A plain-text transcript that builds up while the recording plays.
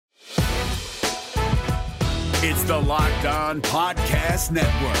It's the Locked On Podcast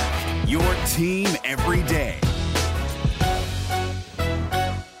Network, your team every day.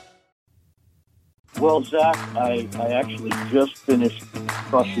 Well, Zach, I actually just finished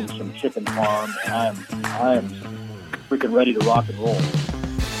crushing some chicken parm, and I am freaking ready to rock and roll.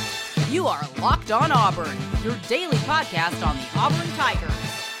 You are Locked On Auburn, your daily podcast on the Auburn Tigers.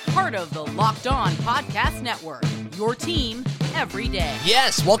 Part of the Locked On Podcast Network, your team every day.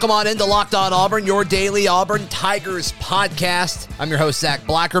 Yes, welcome on into Locked On Auburn, your daily Auburn Tigers podcast. I'm your host, Zach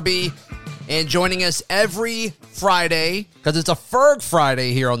Blackerby, and joining us every Friday, because it's a Ferg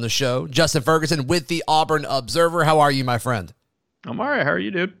Friday here on the show, Justin Ferguson with the Auburn Observer. How are you, my friend? I'm all right. How are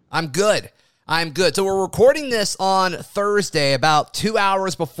you, dude? I'm good. So we're recording this on Thursday, about 2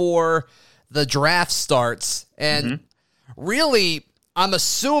 hours before the draft starts, and really, I'm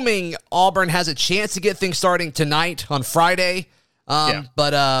assuming Auburn has a chance to get things starting tonight on Friday,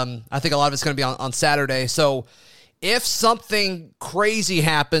 but I think a lot of it's going to be on Saturday. So if something crazy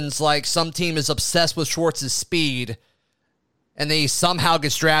happens, like some team is obsessed with Schwartz's speed and they somehow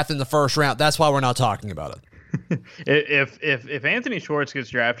gets drafted in the first round, that's why we're not talking about it. If Anthony Schwartz gets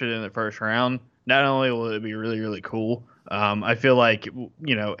drafted in the first round, not only will it be really, really cool, I feel like,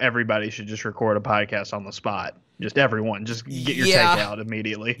 everybody should just record a podcast on the spot. Just everyone, just get your take out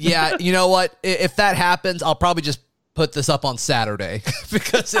immediately. Yeah, you know what? If that happens, I'll probably just put this up on Saturday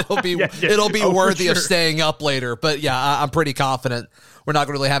because it'll be worthy of staying up later. But yeah, I'm pretty confident we're not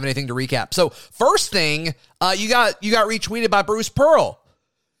going to really have anything to recap. So first thing, you got retweeted by Bruce Pearl.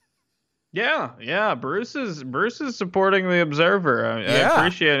 Yeah. Bruce is supporting the Observer. I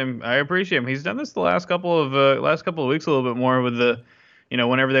appreciate him. He's done this the last couple of weeks a little bit more with the.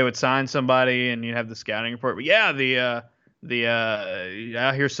 Whenever they would sign somebody and you'd have the scouting report. But yeah, the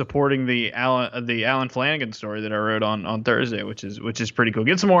out here supporting the Alan Flanagan story that I wrote on Thursday, which is pretty cool.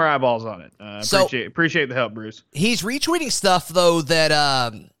 Get some more eyeballs on it. Appreciate the help, Bruce. He's retweeting stuff though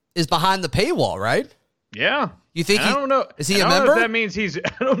that is behind the paywall, right? Yeah. You think? I don't know. Is he a member? That means he's.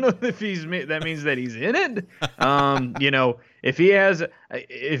 I don't know if that means that he's in it. If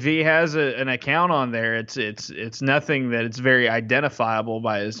he has an account on there, it's nothing that it's very identifiable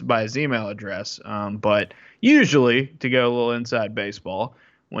by his email address. But usually, to go a little inside baseball,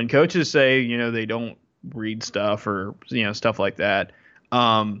 when coaches say they don't read stuff or stuff like that,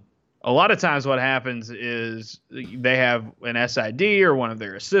 a lot of times what happens is they have an SID or one of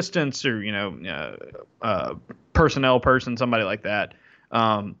their assistants or personnel person, somebody like that.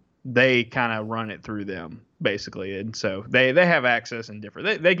 They kind of run it through them, basically. And so they have access and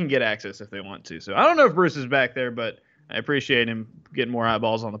they can get access if they want to. So I don't know if Bruce is back there, but I appreciate him getting more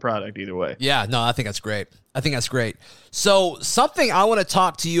eyeballs on the product either way. Yeah, no, I think that's great. So something I want to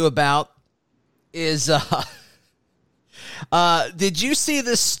talk to you about is, did you see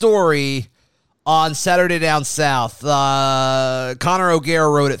this story on Saturday Down South? Connor O'Gara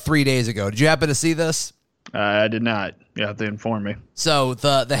wrote it 3 days ago. Did you happen to see this? I did not. You have to inform me. So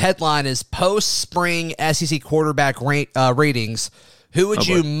the headline is post-spring SEC quarterback ratings. Who would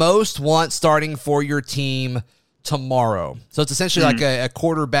you most want starting for your team tomorrow? So it's essentially like a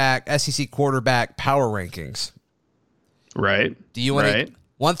quarterback, SEC quarterback power rankings. Right. Do you want to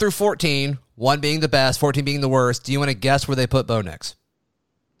 1 through 14, 1 being the best, 14 being the worst? Do you want to guess where they put Bo Nix?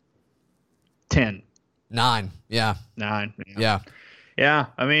 10. 9. Yeah. 9. Yeah.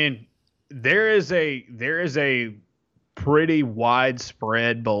 I mean, there is a pretty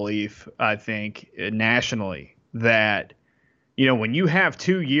widespread belief, I think, nationally that, when you have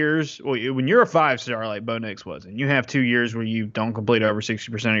 2 years, when you're a 5-star like Bo Nix was, and you have 2 years where you don't complete over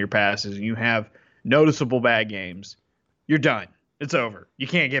 60% of your passes, and you have noticeable bad games, you're done. It's over. You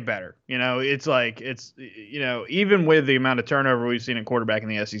can't get better. Even with the amount of turnover we've seen in quarterback in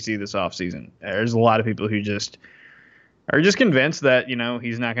the SEC this offseason, there's a lot of people who are just convinced that,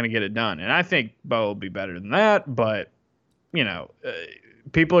 he's not going to get it done. And I think Bo will be better than that. But,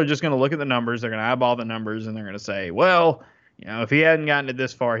 people are just going to look at the numbers. They're going to eyeball the numbers, and they're going to say, well, if he hadn't gotten it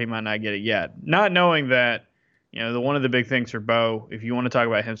this far, he might not get it yet. Not knowing that, one of the big things for Bo, if you want to talk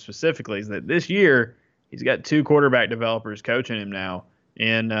about him specifically, is that this year he's got 2 quarterback developers coaching him now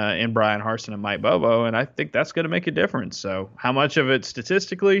in Brian Harsin and Mike Bobo, and I think that's going to make a difference. So how much of it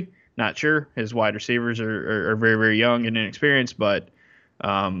statistically, not sure. His wide receivers are very, very young and inexperienced, but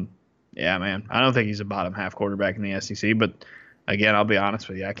yeah, man, I don't think he's a bottom half quarterback in the SEC. But again, I'll be honest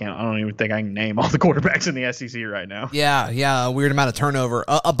with you, I don't even think I can name all the quarterbacks in the SEC right now. Yeah, a weird amount of turnover.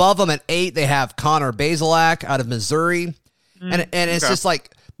 Above them at 8, they have Connor Bazelak out of Missouri, and it's just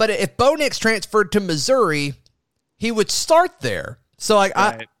like, but if Bo Nix transferred to Missouri, he would start there. So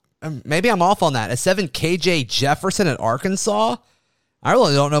I maybe I'm off on that. At 7, KJ Jefferson at Arkansas. I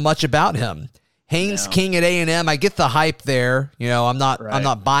really don't know much about him. Haynes King at A&M. I get the hype there. I'm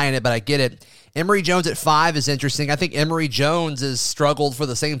not buying it, but I get it. Emory Jones at 5 is interesting. I think Emory Jones has struggled for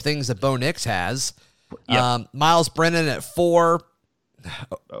the same things that Bo Nix has. Yep. Miles Brennan at 4.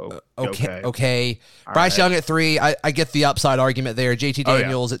 Okay. Bryce Young at 3. I get the upside argument there. JT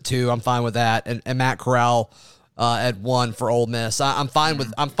Daniels at 2. I'm fine with that. And Matt Corral at 1 for Ole Miss. I'm fine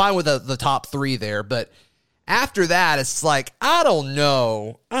with the top 3 there. But after that, it's like I don't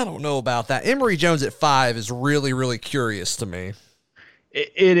know about that. Emory Jones at 5 is really, really curious to me.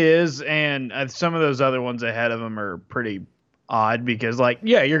 It is, and some of those other ones ahead of him are pretty odd because,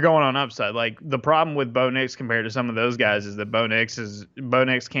 you're going on upside. Like, the problem with Bo Nix compared to some of those guys is that Bo Nix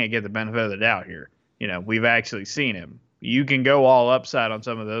can't get the benefit of the doubt here. We've actually seen him. You can go all upside on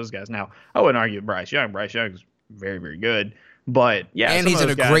some of those guys. Now, I wouldn't argue with Bryce Young. Bryce Young's very, very good, but and he's in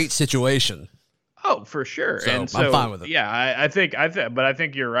a great situation. Oh, for sure. So, I'm fine with it. Yeah, I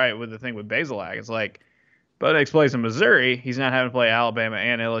think you're right with the thing with Bazelak. It's like, Bo Nix plays in Missouri. He's not having to play Alabama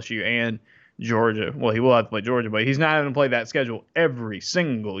and LSU and Georgia. Well, he will have to play Georgia, but he's not having to play that schedule every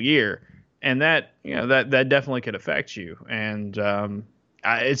single year, and that definitely could affect you. And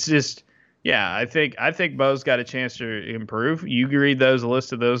it's just, I think Bo's got a chance to improve. You read those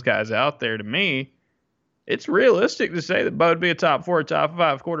list of those guys out there. To me, it's realistic to say that Bo would be a top 4, top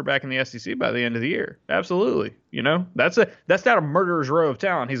 5 quarterback in the SEC by the end of the year. Absolutely, that's not a murderer's row of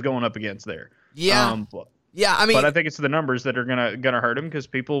talent he's going up against there. Yeah. Yeah, I mean, but I think it's the numbers that are gonna hurt him because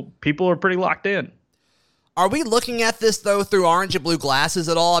people are pretty locked in. Are we looking at this though through orange and blue glasses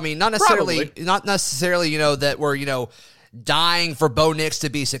at all? I mean, not necessarily, that we're dying for Bo Nix to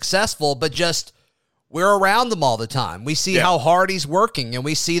be successful, but just we're around them all the time. We see how hard he's working, and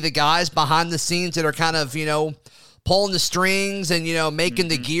we see the guys behind the scenes that are kind of pulling the strings and making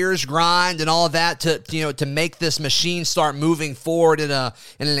the gears grind and all of that to make this machine start moving forward in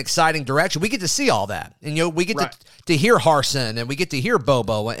an exciting direction. We get to see all that, and we get to hear Harsin, and we get to hear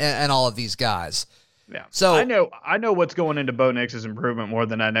Bobo and all of these guys. Yeah. So I know what's going into Bo Nix's improvement more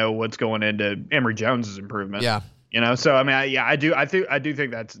than I know what's going into Emory Jones's improvement. Yeah. So I mean, I do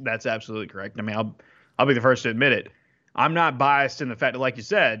think that's absolutely correct. I mean, I'll be the first to admit it. I'm not biased in the fact that, like you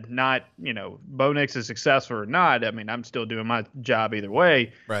said, not, Bo Nix is successful or not. I mean, I'm still doing my job either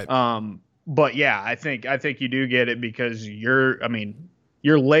way. Right. But yeah, I think you do get it because you're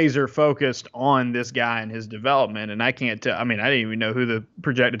laser focused on this guy and his development. And I can't tell. I mean, I didn't even know who the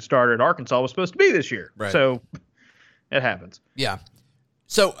projected starter at Arkansas was supposed to be this year. Right. So it happens. Yeah.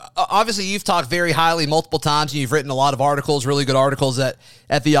 So obviously you've talked very highly multiple times, and you've written a lot of articles, really good articles at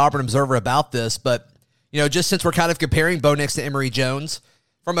the Auburn Observer about this. But just since we're kind of comparing Bo Nix to Emory Jones,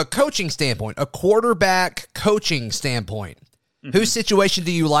 from a coaching standpoint, a quarterback coaching standpoint, whose situation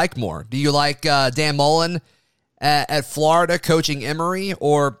do you like more? Do you like Dan Mullen at Florida coaching Emory,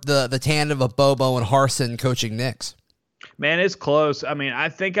 or the tandem of Bobo and Harsin coaching Nix? Man, it's close. I mean, I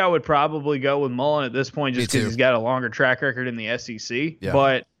think I would probably go with Mullen at this point just because he's got a longer track record in the SEC. Yeah.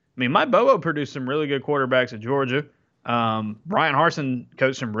 But, I mean, my Bobo produced some really good quarterbacks at Georgia. Brian Harsin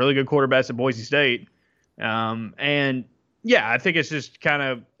coached some really good quarterbacks at Boise State. And yeah, I think it's just kind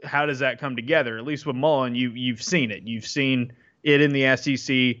of how does that come together? At least with Mullen, you've seen it. You've seen it in the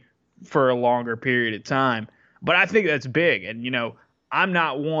SEC for a longer period of time. But I think that's big. And, I'm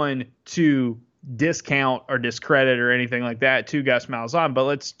not one to discount or discredit or anything like that to Gus Malzahn, but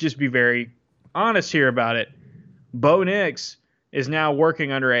let's just be very honest here about it. Bo Nix is now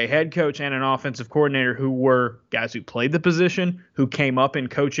working under a head coach and an offensive coordinator who were guys who played the position, who came up in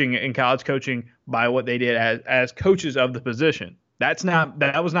coaching in college coaching by what they did as coaches of the position. That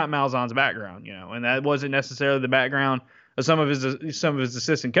was not Malzahn's background, and that wasn't necessarily the background of some of his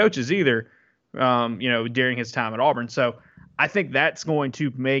assistant coaches either, during his time at Auburn. So I think that's going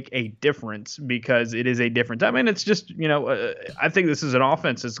to make a difference because it is a different time. And it's just, I think this is an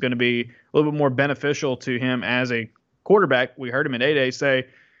offense that's going to be a little bit more beneficial to him as a quarterback. We heard him in A-Day say,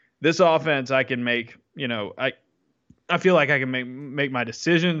 this offense I can make, I feel like I can make my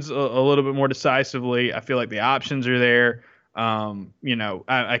decisions a little bit more decisively. I feel like the options are there.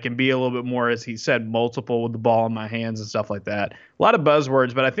 I can be a little bit more, as he said, multiple with the ball in my hands and stuff like that. A lot of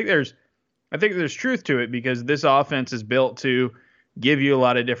buzzwords, but I think there's truth to it because this offense is built to give you a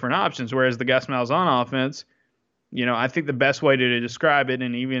lot of different options, whereas the Gus Malzahn offense, I think the best way to describe it,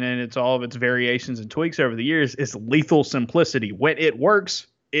 and even in all of its variations and tweaks over the years, is lethal simplicity. When it works,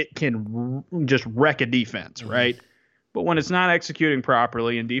 it can just wreck a defense, right? But when it's not executing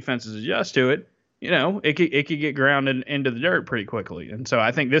properly and defenses adjust to it, it could get grounded into the dirt pretty quickly. And so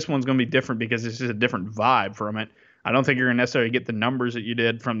I think this one's going to be different because it's just a different vibe from it. I don't think you're going to necessarily get the numbers that you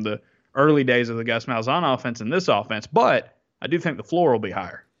did from the early days of the Gus Malzahn offense in this offense, but I do think the floor will be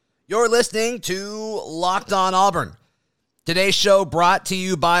higher. You're listening to Locked On Auburn. Today's show brought to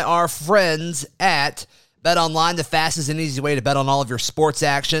you by our friends at BetOnline, the fastest and easy way to bet on all of your sports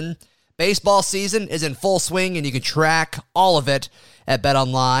action. Baseball season is in full swing, and you can track all of it at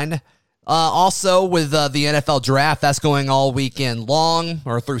BetOnline. Also, with the NFL draft, that's going all weekend long,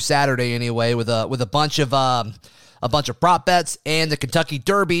 or through Saturday anyway, with a bunch of prop bets, and the Kentucky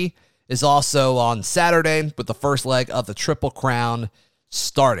Derby is also on Saturday with the first leg of the Triple Crown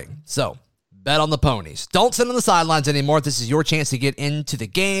starting. So, bet on the ponies. Don't sit on the sidelines anymore. This is your chance to get into the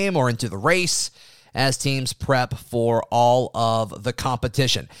game or into the race as teams prep for all of the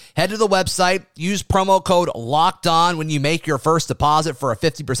competition. Head to the website. Use promo code LOCKEDON when you make your first deposit for a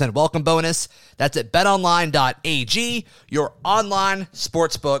 50% welcome bonus. That's at betonline.ag, your online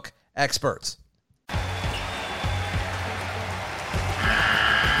sportsbook experts.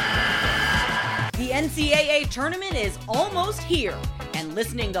 The NCAA tournament is almost here, and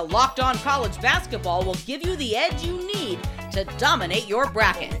listening to Locked On College Basketball will give you the edge you need to dominate your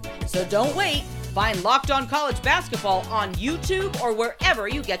bracket. So don't wait. Find Locked On College Basketball on YouTube or wherever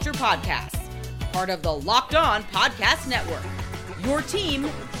you get your podcasts. Part of the Locked On Podcast Network. Your team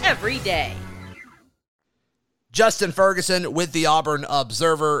every day. Justin Ferguson with the Auburn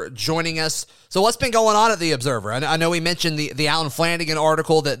Observer joining us. So what's been going on at the Observer? I know we mentioned the Alan Flanagan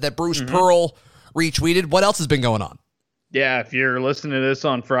article that Bruce Pearl retweeted. What else has been going on? Yeah, if you're listening to this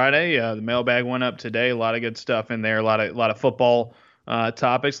on Friday, the mailbag went up today. A lot of good stuff in there. A lot of football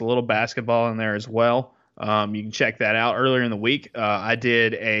topics, a little basketball in there as well. You can check that out. Earlier in the week, I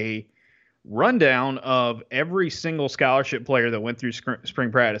did a rundown of every single scholarship player that went through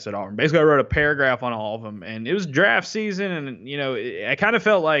spring practice at Auburn. Basically, I wrote a paragraph on all of them, and it was draft season, and I kind of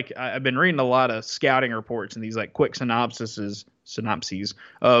felt like I've been reading a lot of scouting reports and these like quick synopses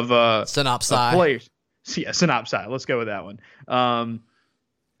of players. Yeah, synopsi. Let's go with that one.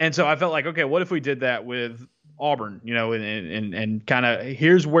 And so I felt like, okay, what if we did that with Auburn, and kind of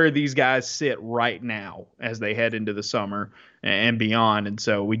here's where these guys sit right now as they head into the summer and beyond. And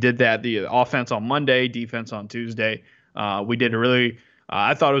so we did that, the offense on Monday, defense on Tuesday. We did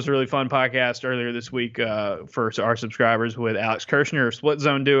I thought it was a really fun podcast earlier this week for our subscribers with Alex Kirshner, Split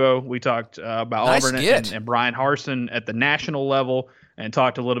Zone Duo. We talked about nice Auburn and Brian Harsin at the national level, and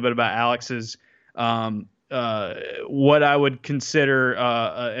talked a little bit about Alex's what I would consider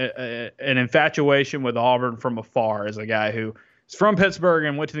an infatuation with Auburn from afar, as a guy who is from Pittsburgh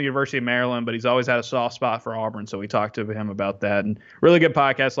and went to the University of Maryland, but he's always had a soft spot for Auburn. So we talked to him about that, and really good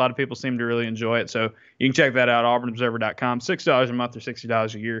podcast. A lot of people seem to really enjoy it. So you can check that out, auburnobserver.com. $6 a month or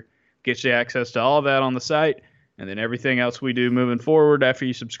 $60 a year gets you access to all of that on the site. And then everything else we do moving forward after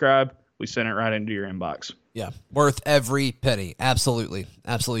you subscribe, we send it right into your inbox. Yeah, worth every penny. Absolutely.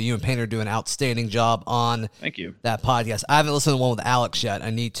 Absolutely. You and Painter do an outstanding job on Thank you. That podcast. I haven't listened to the one with Alex yet. I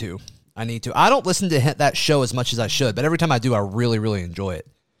need to. I don't listen to that show as much as I should, but every time I do, I really, really enjoy it.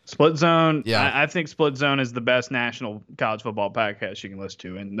 Split Zone, yeah. I think Split Zone is the best national college football podcast you can listen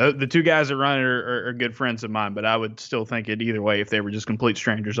to. And the two guys that run it are good friends of mine, but I would still think it either way if they were just complete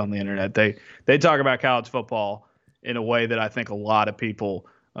strangers on the internet. They talk about college football in a way that I think a lot of people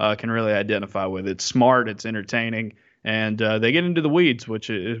can really identify with. It's smart, it's entertaining, and they get into the weeds, which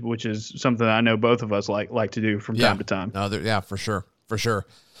is something I know both of us like to do from time to time. No, for sure.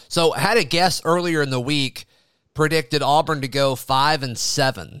 So I had a guest earlier in the week predicted Auburn to go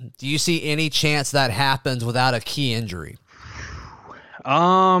 5-7. Do you see any chance that happens without a key injury?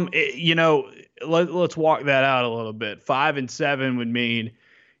 Let's walk that out a little bit. 5-7 would mean,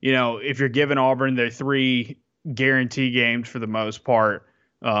 if you're giving Auburn their 3 guarantee games for the most part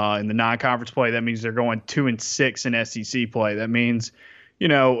in the non-conference play, that means they're going 2-6 in SEC play. That means,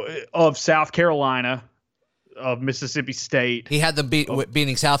 of South Carolina, of Mississippi State. He had them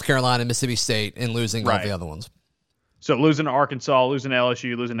beating South Carolina, Mississippi State, and losing all the other ones. So losing to Arkansas, losing to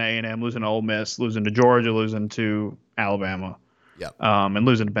LSU, losing to A&M, losing to Ole Miss, losing to Georgia, losing to Alabama, and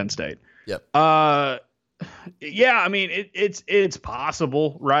losing to Penn State. Yep. Yeah, I mean it's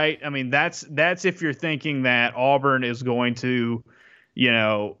possible, right? I mean that's if you're thinking that Auburn is going to,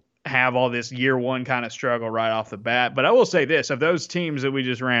 have all this year one kind of struggle right off the bat. But I will say this, of those teams that we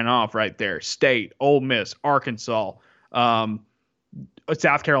just ran off right there, State, Ole Miss, Arkansas, South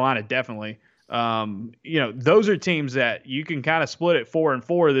Carolina, definitely. Those are teams that you can kind of split it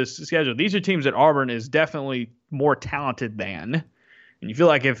 4-4 this schedule. These are teams that Auburn is definitely more talented than. And you feel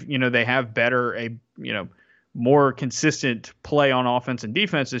like if, they have more consistent play on offense and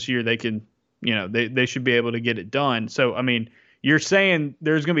defense this year, they can, they should be able to get it done. So, I mean, you're saying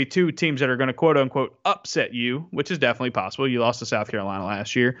there's going to be 2 teams that are going to quote unquote upset you, which is definitely possible. You lost to South Carolina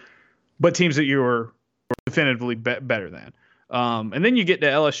last year, but teams that you were definitively better than. And then you get to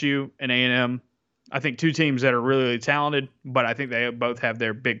LSU and A&M. I think two teams that are really, really talented, but I think they both have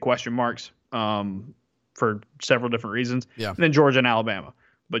their big question marks for several different reasons. Yeah. And then Georgia and Alabama.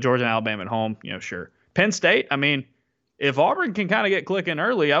 But Georgia and Alabama at home, sure. Penn State, I mean, if Auburn can kind of get clicking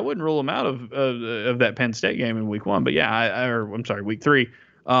early, I wouldn't rule them out of that Penn State game in week 1. But yeah, week 3.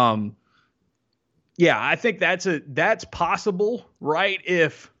 Yeah, I think that's possible, right?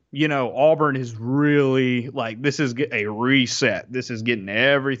 If, Auburn is really like, this is a reset. This is getting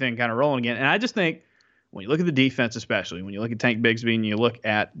everything kind of rolling again. And I just think when you look at the defense, especially when you look at Tank Bigsby and you look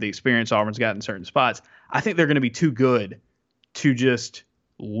at the experience Auburn's got in certain spots, I think they're going to be too good to just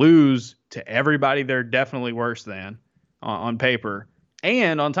lose to everybody they're definitely worse than on paper.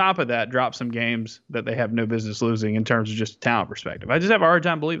 And on top of that, drop some games that they have no business losing in terms of just a talent perspective. I just have a hard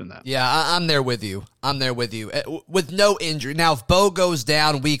time believing that. Yeah, I'm there with you. With no injury. Now, if Bo goes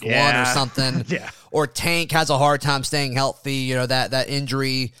down week 1 or something, or Tank has a hard time staying healthy, that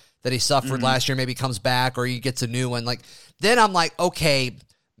injury that he suffered last year maybe comes back, or he gets a new one, then I'm like, okay,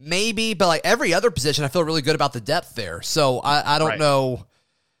 maybe. But every other position, I feel really good about the depth there. So I don't know.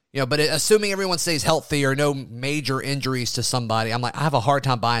 But assuming everyone stays healthy or no major injuries to somebody, I have a hard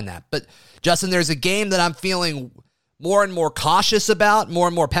time buying that. But, Justin, there's a game that I'm feeling more and more cautious about, more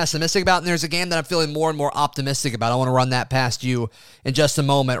and more pessimistic about, and there's a game that I'm feeling more and more optimistic about. I want to run that past you in just a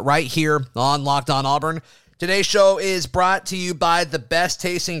moment right here on Locked On Auburn. Today's show is brought to you by the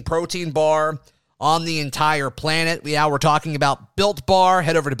best-tasting protein bar on the entire planet. We're talking about Built Bar.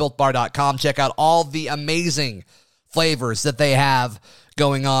 Head over to BuiltBar.com. Check out all the amazing flavors that they have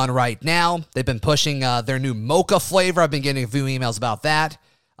going on right now. They've been pushing their new mocha flavor. I've been getting a few emails about that.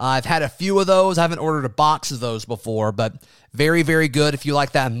 I've had a few of those. I haven't ordered a box of those before, but very, very good if you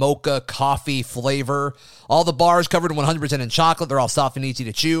like that mocha coffee flavor. All the bars covered in 100% in chocolate. They're all soft and easy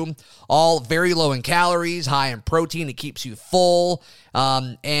to chew. All very low in calories, high in protein. It keeps you full,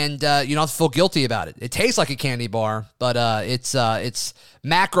 and you don't have to feel guilty about it. It tastes like a candy bar, but its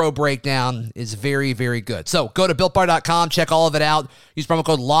macro breakdown is very, very good. So go to BuiltBar.com, check all of it out. Use promo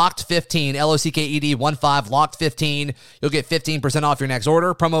code LOCKED15, LOCKED 15, LOCKED15. You'll get 15% off your next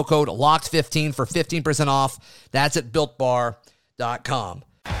order. Promo code LOCKED15 for 15% off. That's at BuiltBar.com.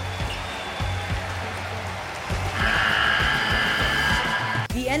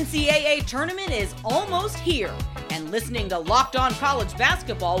 The NCAA tournament is almost here, and listening to Locked On College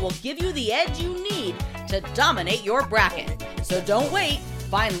Basketball will give you the edge you need to dominate your bracket. So don't wait.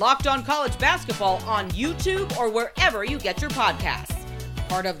 Find Locked On College Basketball on YouTube or wherever you get your podcasts.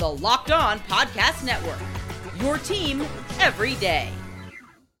 Part of the Locked On Podcast Network. Your team every day.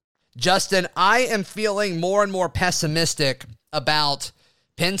 Justin, I am feeling more and more pessimistic about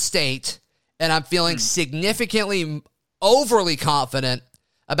Penn State, and I'm feeling significantly overly confident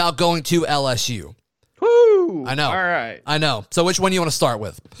about going to LSU. Woo! I know. All right. I know. So which one do you want to start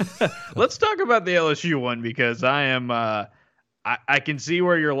with? Let's talk about the LSU one, because I am I can see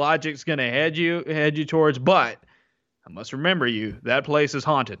where your logic's going to head you towards, but I must remember that place is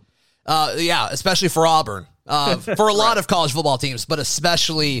haunted. Yeah, especially for Auburn. For a lot of college football teams, but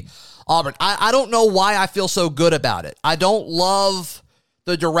especially Auburn. I don't know why I feel so good about it. I don't love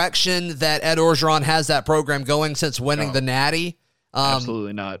the direction that Ed Orgeron has that program going since winning the Natty.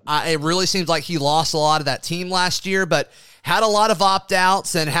 Absolutely not. It really seems like he lost a lot of that team last year, but had a lot of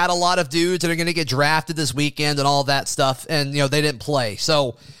opt-outs and had a lot of dudes that are going to get drafted this weekend and all that stuff, and they didn't play.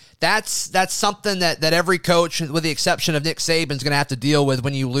 So that's something that every coach, with the exception of Nick Saban, is going to have to deal with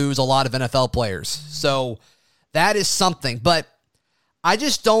when you lose a lot of NFL players. So that is something. But I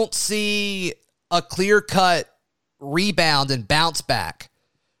just don't see a clear-cut rebound and bounce back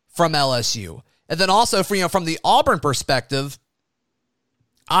from LSU. And then also, from the Auburn perspective,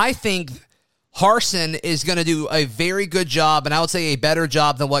 I think Harsin is going to do a very good job, and I would say a better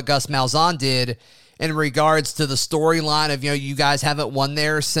job than what Gus Malzahn did in regards to the storyline of, you guys haven't won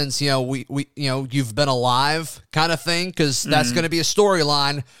there since, you've been alive kind of thing, because that's going to be a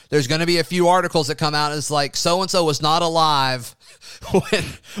storyline. There's going to be a few articles that come out as like, so-and-so was not alive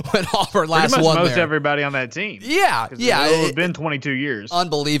when Auburn last won most there. everybody on that team. Yeah. It's been 22 years.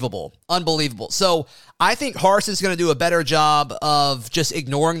 Unbelievable. So I think Harsin's going to do a better job of just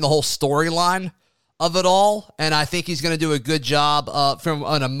ignoring the whole storyline of it all, and I think he's going to do a good job from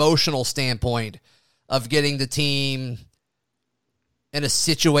an emotional standpoint of getting the team in a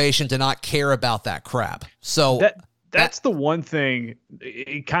situation to not care about that crap. So that's the one thing,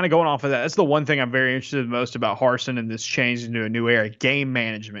 kind of going off of that, that's the one thing I'm very interested in most about Harsin and this change into a new era, game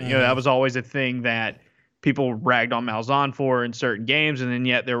management. That was always a thing that people ragged on Malzahn for in certain games, and then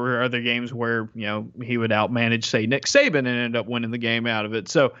yet there were other games where, he would outmanage, say, Nick Saban and ended up winning the game out of it.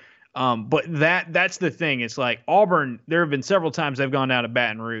 So But that's the thing. It's like Auburn, there have been several times they've gone down to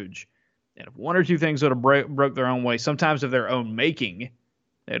Baton Rouge. And if one or two things would have broke their own way, sometimes of their own making,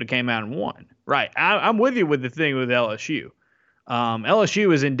 they would have came out and won. Right. I'm with you with the thing with LSU.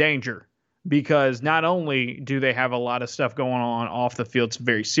 LSU is in danger because not only do they have a lot of stuff going on off the field, some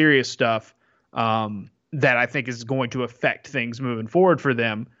very serious stuff that I think is going to affect things moving forward for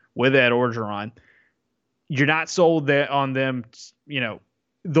them with Ed Orgeron. You're not sold on them,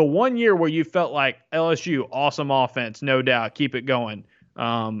 the 1 year where you felt like LSU, awesome offense, no doubt, keep it going,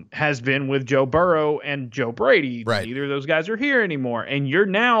 has been with Joe Burrow and Joe Brady. Right. Neither of those guys are here anymore. And you're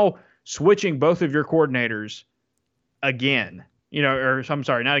now switching both of your coordinators again. Or I'm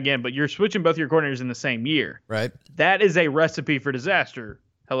sorry, not again, but you're switching both your coordinators in the same year. Right. That is a recipe for disaster.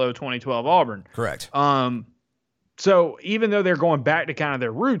 Hello, 2012 Auburn. Correct. So even though they're going back to kind of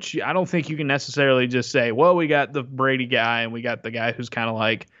their roots, I don't think you can necessarily just say, well, we got the Brady guy and we got the guy who's kind of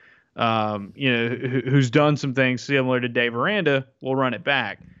like, who's done some things similar to Dave Aranda. We'll run it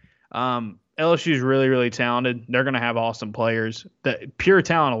back. LSU is really, really talented. They're going to have awesome players. The pure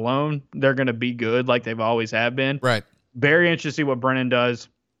talent alone, they're going to be good like they've always have been. Right. Very interested to see what Brennan does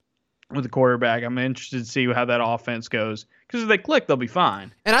with the quarterback. I'm interested to see how that offense goes. Because if they click, they'll be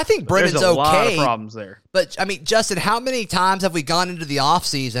fine. And I think Brennan's okay. There's a lot of problems there. But, Justin, how many times have we gone into the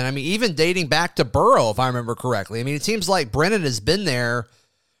offseason? Even dating back to Burrow, if I remember correctly. It seems like Brennan has been there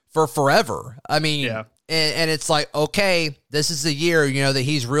for forever. Yeah. And it's like, okay, this is the year, that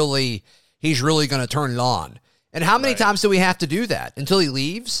he's really going to turn it on. And how many times do we have to do that until he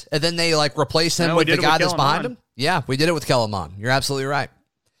leaves? And then they replace him with the guy that's behind him? Yeah, we did it with Kellen Mond. You're absolutely right.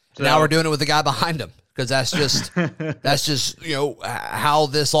 So now we're doing it with the guy behind him because that's just how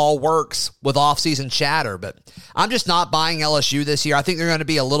this all works with offseason chatter. But I'm just not buying LSU this year. I think they're going to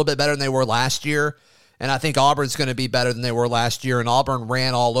be a little bit better than they were last year. And I think Auburn's going to be better than they were last year, and Auburn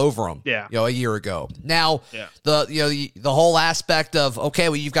ran all over them. A year ago. Now, the whole aspect of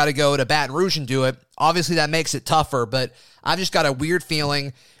you've got to go to Baton Rouge and do it. Obviously, that makes it tougher, but I've just got a weird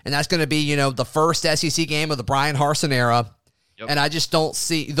feeling, and that's going to be the first SEC game of the Brian Harsin era, and I just don't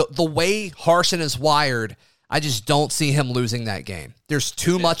see the way Harsin is wired. I just don't see him losing that game. There's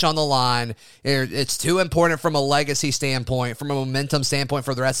too much on the line. It's too important from a legacy standpoint, from a momentum standpoint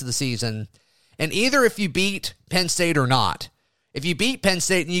for the rest of the season. And either if you beat Penn State or not, if you beat Penn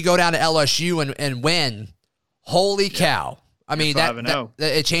State and you go down to LSU and win, holy cow. That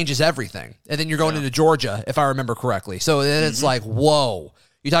it changes everything. And then you're going into Georgia, if I remember correctly. So then it's like, whoa.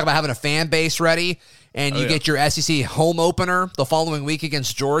 You talk about having a fan base ready, and you get your SEC home opener the following week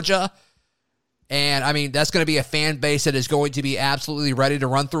against Georgia. And, that's going to be a fan base that is going to be absolutely ready to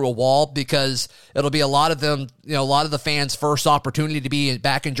run through a wall because it'll be a lot of them, a lot of the fans' first opportunity to be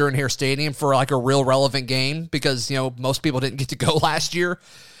back in Jordan-Hare Stadium for a real relevant game because, most people didn't get to go last year.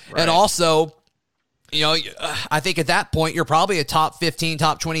 Right. And also, I think at that point, you're probably a top 15,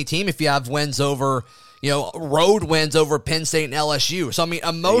 top 20 team if you have wins over, road wins over Penn State and LSU. So,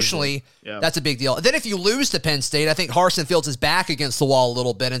 emotionally, that's a big deal. Then if you lose to Penn State, I think Harsin feels his back against the wall a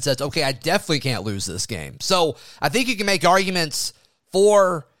little bit and says, okay, I definitely can't lose this game. So I think you can make arguments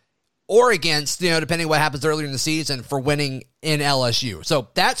for or against, depending what happens earlier in the season for winning in LSU. So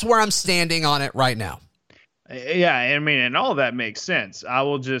that's where I'm standing on it right now. Yeah, and all of that makes sense. I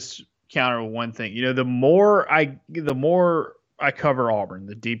will just counter one thing. The more I cover Auburn,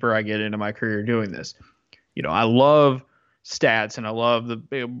 the deeper I get into my career doing this. I love stats and I love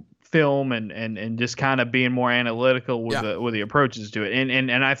the film and just kind of being more analytical with the approaches to it.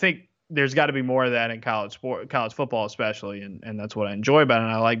 And I think there's got to be more of that in college football especially, and that's what I enjoy about it.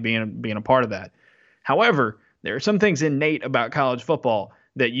 And I like being a part of that. However, there are some things innate about college football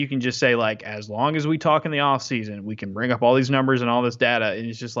that you can just say, as long as we talk in the off season, we can bring up all these numbers and all this data, and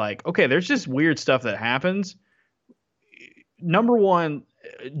it's just okay, there's just weird stuff that happens. Number one,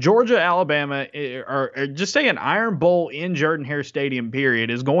 Georgia, Alabama, or just say an Iron Bowl in Jordan-Hare Stadium period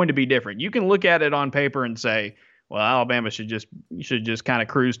is going to be different. You can look at it on paper and say, well, Alabama should just kind of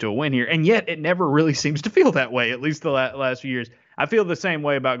cruise to a win here. And yet it never really seems to feel that way, at least the last few years. I feel the same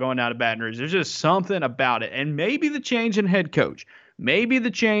way about going out of Baton Rouge. There's just something about it. And maybe the change in head coach, maybe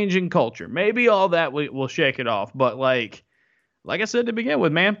the change in culture, maybe all that will shake it off. But like I said to begin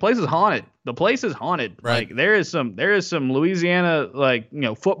with, man, place is haunted. The place is haunted. Right. There is some Louisiana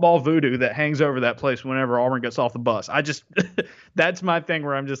football voodoo that hangs over that place whenever Auburn gets off the bus. That's my thing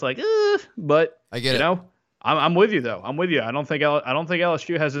where I'm just but I get it. I'm with you though. I'm with you. I don't think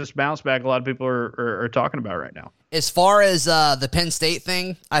LSU has this bounce back a lot of people are talking about right now. As far as the Penn State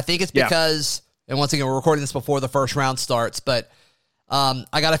thing, I think it's because, and once again, we're recording this before the first round starts, but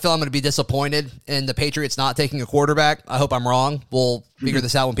I got to feel I'm going to be disappointed in the Patriots not taking a quarterback. I hope I'm wrong. We'll figure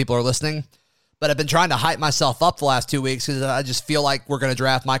this out when people are listening. But I've been trying to hype myself up the last 2 weeks because I just feel like we're going to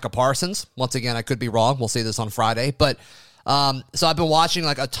draft Micah Parsons. Once again, I could be wrong. We'll see this on Friday. But so I've been watching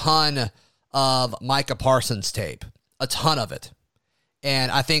like a ton of Micah Parsons tape, a ton of it.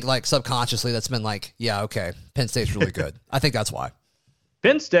 And I think like subconsciously that's been like, yeah, okay, Penn State's really good. I think that's why.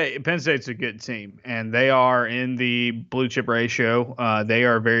 Penn State's a good team, and they are in the blue chip ratio. They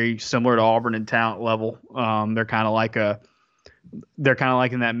are very similar to Auburn in talent level. They're kind of like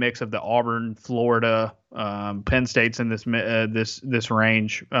in that mix of the Auburn, Florida, Penn State's in this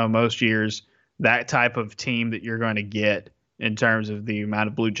range most years. That type of team that you're going to get in terms of the amount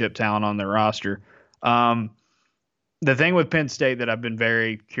of blue chip talent on their roster. The thing with Penn State that I've been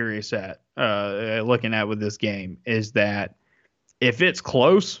very curious at looking at with this game is that if it's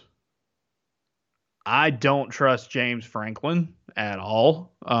close, I don't trust James Franklin at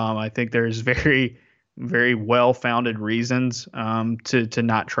all. I think there's very, very well-founded reasons to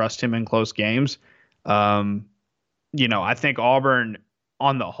not trust him in close games. I think Auburn,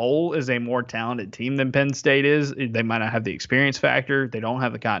 on the whole, is a more talented team than Penn State is. They might not have the experience factor. They don't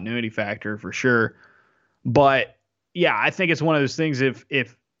have the continuity factor for sure. But, yeah, I think it's one of those things if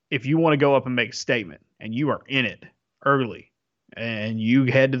you want to go up and make a statement and you are in it early, and you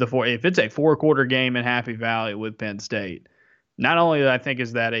head to if it's a 4-quarter game in Happy Valley with Penn State, not only I think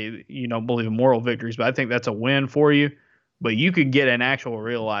is that believe in moral victories, but I think that's a win for you. But you could get an actual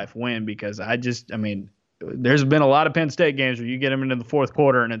real life win because there's been a lot of Penn State games where you get them into the fourth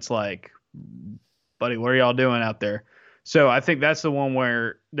quarter and it's like, buddy, what are y'all doing out there? So I think that's the one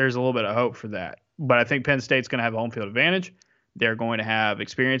where there's a little bit of hope for that. But I think Penn State's going to have a home field advantage. They're going to have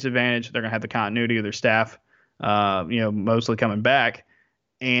experience advantage. They're going to have the continuity of their staff. Mostly coming back.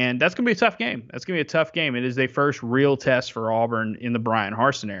 And that's going to be a tough game. It is their first real test for Auburn in the Brian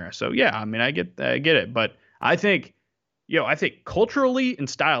Harsin era. So, yeah, I get it. But I think culturally and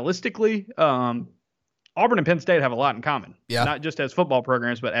stylistically, Auburn and Penn State have a lot in common. Yeah. Not just as football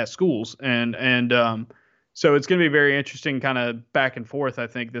programs, but as schools. And so it's going to be very interesting kind of back and forth, I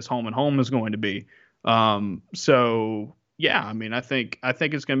think, this home and home is going to be. Yeah, I think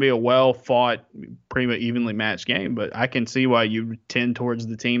it's going to be a well-fought, pretty much evenly matched game. But I can see why you tend towards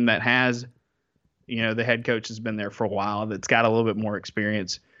the team that has, the head coach has been there for a while, that's got a little bit more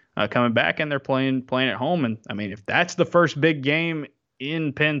experience coming back, and they're playing at home. And if that's the first big game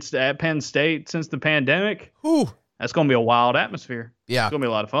at Penn State since the pandemic, that's going to be a wild atmosphere. Yeah, it's going to be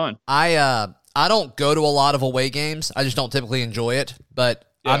a lot of fun. I don't go to a lot of away games. I just don't typically enjoy it. But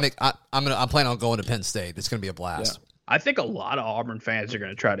yeah. I'm planning on going to Penn State. It's going to be a blast. Yeah. I think a lot of Auburn fans are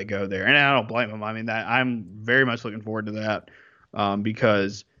going to try to go there, and I don't blame them. I'm very much looking forward to that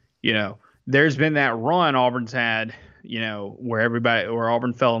because there's been that run Auburn's had, where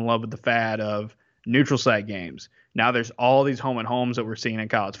Auburn fell in love with the fad of neutral site games. Now there's all these home and homes that we're seeing in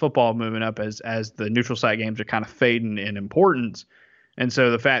college football moving up as the neutral site games are kind of fading in importance, and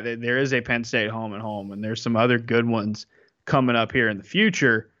so the fact that there is a Penn State home and home, and there's some other good ones coming up here in the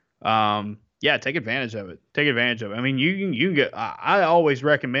future. Yeah, take advantage of it. You can get. I always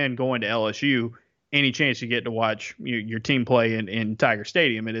recommend going to LSU any chance you get to watch your team play in Tiger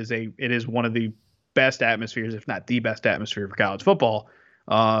Stadium. It is one of the best atmospheres, if not the best atmosphere for college football.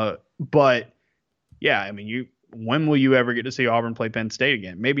 But yeah, when will you ever get to see Auburn play Penn State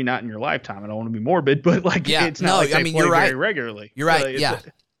again? Maybe not in your lifetime. I don't want to be morbid, but it's not like they play very regularly. You're right.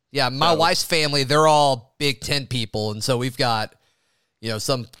 Yeah. My wife's family, they're all Big Ten people, and so we've got.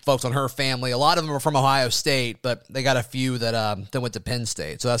 Some folks on her family. A lot of them are from Ohio State, but they got a few that went to Penn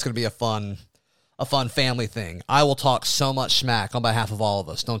State. So that's going to be a fun family thing. I will talk so much smack on behalf of all of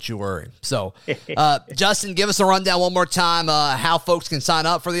us. Don't you worry. So, Justin, give us a rundown one more time how folks can sign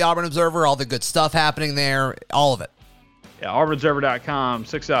up for the Auburn Observer, all the good stuff happening there, all of it. Yeah, auburnobserver.com,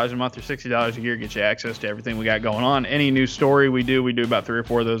 $6 a month or $60 a year gets you access to everything we got going on. Any new story we do about 3 or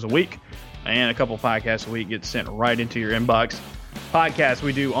 4 of those a week, and a couple podcasts a week gets sent right into your inbox. Podcast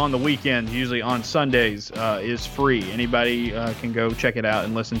we do on the weekends, usually on Sundays, is free. Anybody can go check it out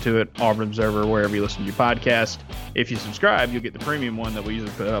and listen to it. Auburn Observer, wherever you listen to your podcast. If you subscribe, you'll get the premium one that we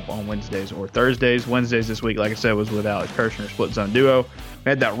usually put up on Wednesdays or Thursdays. Wednesdays this week, like I said, was with Alex Kirshner, Split Zone Duo. We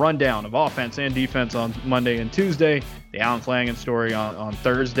had that rundown of offense and defense on Monday and Tuesday. The Allen Flanagan story on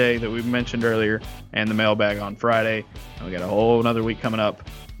Thursday that we mentioned earlier, and the mailbag on Friday. And we got a whole another week coming up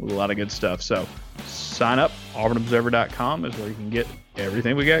with a lot of good stuff. So sign up. AuburnObserver.com is where you can get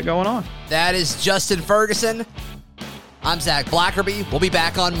everything we got going on. That is Justin Ferguson. I'm Zach Blackerby. We'll be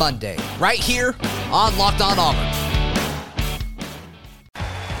back on Monday, right here on Locked On Auburn.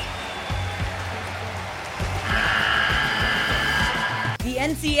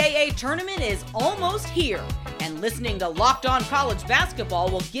 NCAA tournament is almost here, and listening to Locked On College Basketball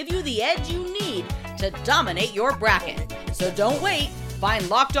will give you the edge you need to dominate your bracket. So don't wait. Find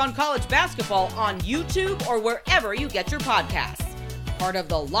Locked On College Basketball on YouTube or wherever you get your podcasts. Part of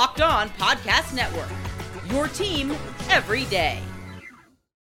the Locked On Podcast Network. Your team every day.